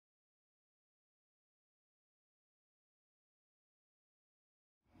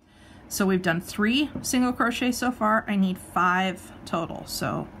So we've done 3 single crochet so far. I need 5 total.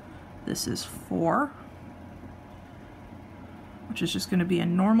 So this is 4, which is just going to be a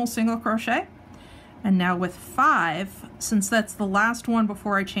normal single crochet. And now with 5, since that's the last one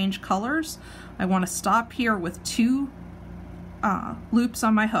before I change colors, I want to stop here with 2 loops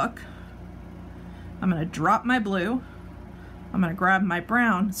on my hook. I'm going to drop my blue. I'm going to grab my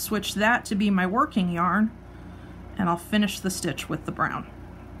brown, switch that to be my working yarn, and I'll finish the stitch with the brown.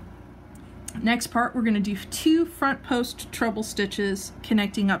 Next part, we're going to do 2 front post treble stitches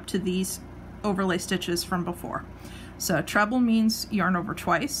connecting up to these overlay stitches from before. So treble means yarn over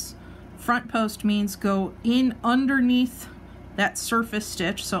twice. Front post means go in underneath that surface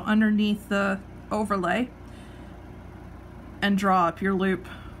stitch, so underneath the overlay, and draw up your loop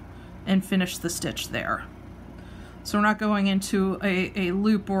and finish the stitch there. So we're not going into a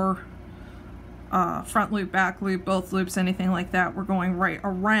loop or front loop, back loop, both loops, anything like that. We're going right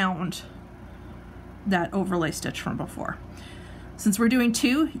around that overlay stitch from before. Since we're doing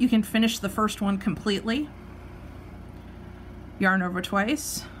 2, you can finish the first one completely. Yarn over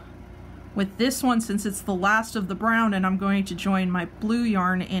twice. With this one, since it's the last of the brown and I'm going to join my blue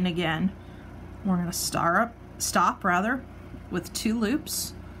yarn in again, we're going to stop with 2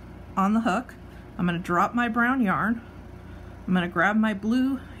 loops on the hook. I'm going to drop my brown yarn. I'm going to grab my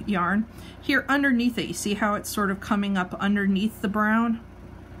blue yarn. Here underneath it, you see how it's sort of coming up underneath the brown?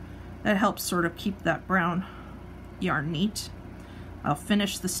 That helps sort of keep that brown yarn neat. I'll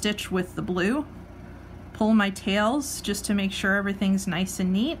finish the stitch with the blue, pull my tails just to make sure everything's nice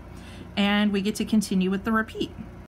and neat, and we get to continue with the repeat.